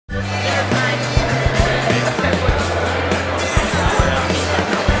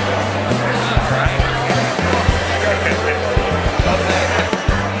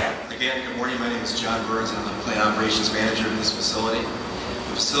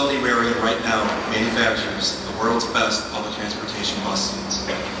facility we are in right now manufactures the world's best public transportation bus seats.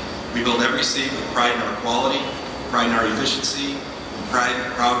 We build every seat with pride in our quality, pride in our efficiency, and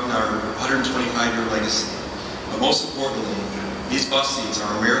proud in our 125-year legacy. But most importantly, these bus seats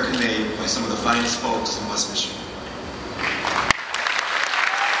are American-made by some of the finest folks in West Michigan.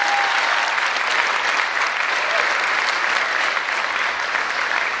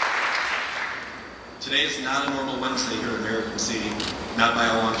 Today is not a normal Wednesday here at American Seating, not by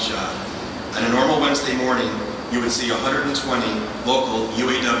a long shot. On a normal Wednesday morning, you would see 120 local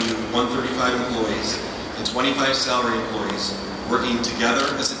UAW 135 employees and 25 salary employees working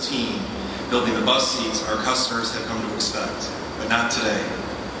together as a team, building the bus seats our customers have come to expect, but not today.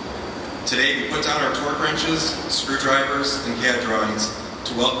 Today we put down our torque wrenches, screwdrivers, and CAD drawings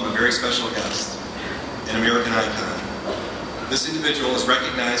to welcome a very special guest, an American icon. This individual is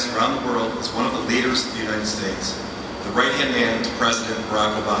recognized around the world as one of the leaders of the United States, the right-hand man to President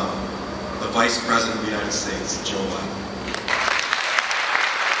Barack Obama, the Vice President of the United States, Joe Biden.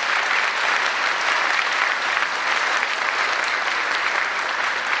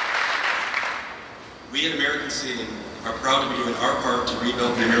 We at American Seating are proud to be doing our part to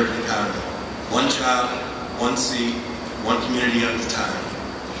rebuild the American economy. One job, one seat, one community at a time.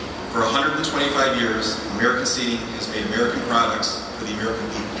 For 125 years, American Seating has made American products for the American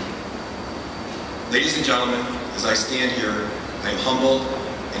people. Ladies and gentlemen, as I stand here, I am humbled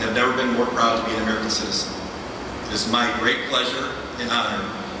and have never been more proud to be an American citizen. It is my great pleasure and honor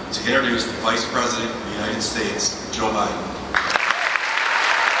to introduce the Vice President of the United States, Joe Biden.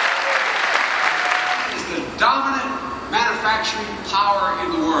 Is the dominant manufacturing power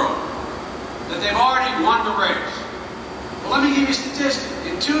in the world, that they've already won the race. Well, let me give you a statistic.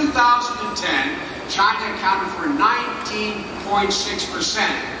 In 2010, China accounted for 19.6%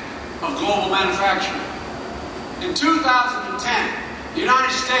 of global manufacturing. In 2010, the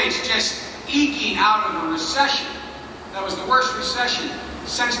United States just eking out of a recession that was the worst recession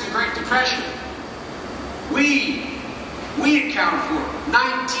since the Great Depression. We account for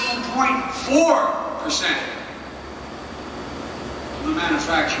 19.4% of the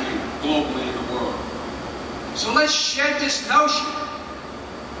manufacturing globally in the world. So let's shed this notion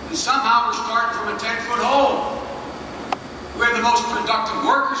that somehow we're starting from a 10-foot hole. We have the most productive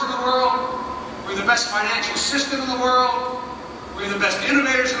workers in the world. We have the best financial system in the world. We have the best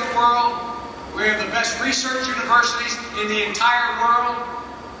innovators in the world. We have the best research universities in the entire world.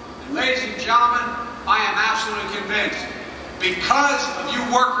 And ladies and gentlemen, I am absolutely convinced, because of you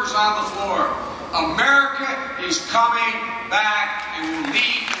workers on the floor, America is coming back and will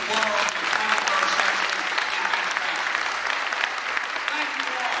lead the world in the 21st century in manufacturing. Thank you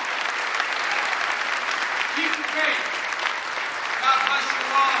all. Keep the faith. God bless you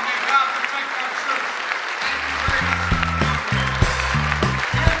all, and may God protect our troops. Thank you very much.